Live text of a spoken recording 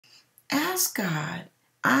Ask God.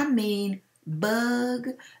 I mean, bug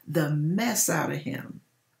the mess out of him.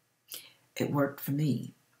 It worked for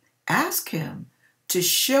me. Ask him to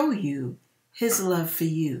show you his love for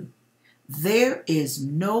you. There is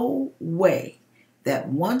no way that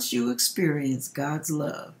once you experience God's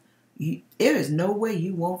love, there is no way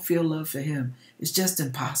you won't feel love for him. It's just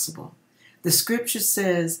impossible. The scripture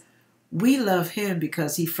says we love him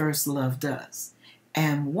because he first loved us.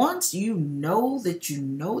 And once you know that you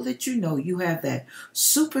know that you know you have that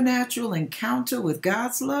supernatural encounter with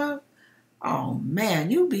God's love, oh man,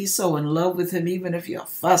 you'll be so in love with him even if you're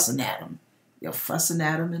fussing at him. You're fussing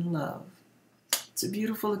at him in love. It's a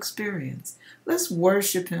beautiful experience. Let's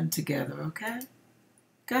worship him together, okay?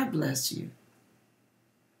 God bless you.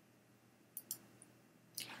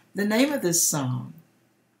 The name of this song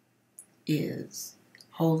is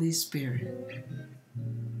Holy Spirit.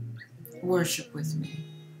 Worship with me,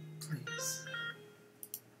 please.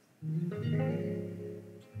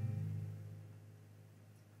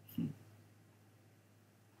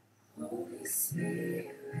 Holy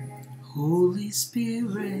Spirit, Holy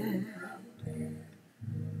Spirit,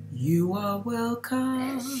 you are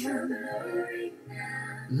welcome.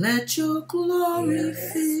 Let your glory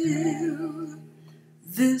fill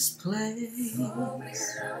this place.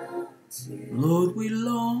 Lord, we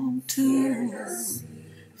long to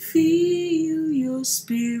feel your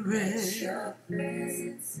spirit.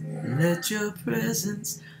 Let your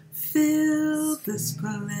presence fill this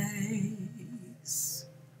place.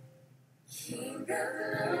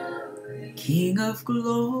 King of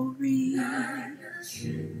glory,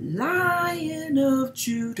 Lion of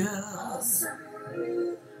Judah,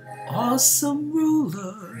 awesome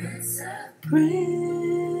ruler,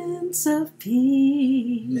 Prince of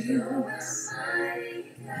Peace.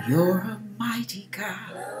 You're a mighty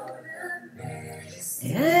God,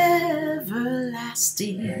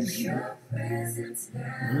 everlasting.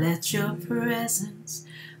 Let your presence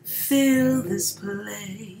fill this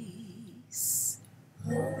place.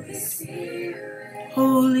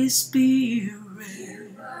 Holy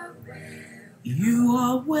Spirit, you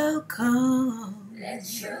are welcome.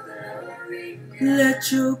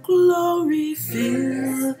 Let your glory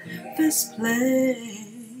fill this place.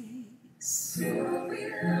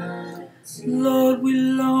 Lord, we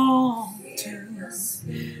long to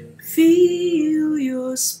feel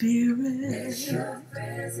your spirit.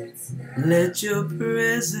 Let your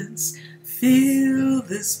presence fill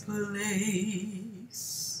this place.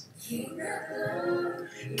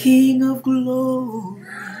 King of glory,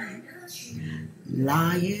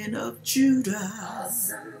 Lion of Judah,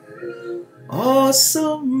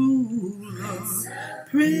 awesome ruler,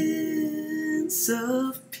 Prince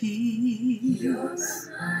of Peace.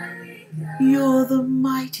 You're the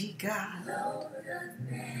mighty God,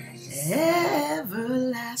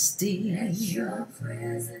 everlasting.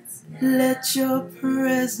 Let your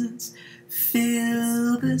presence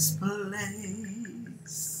fill this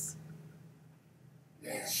place.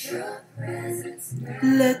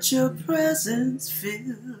 Let your presence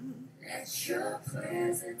fill.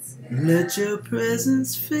 Let your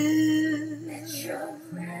presence fill.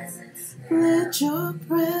 Let your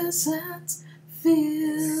presence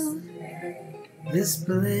fill this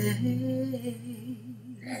place.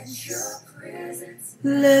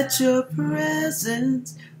 Let your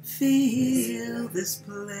presence fill this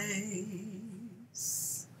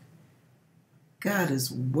place. God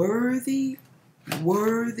is worthy,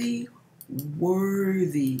 worthy,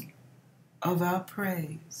 worthy of our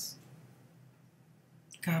praise.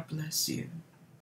 God bless you.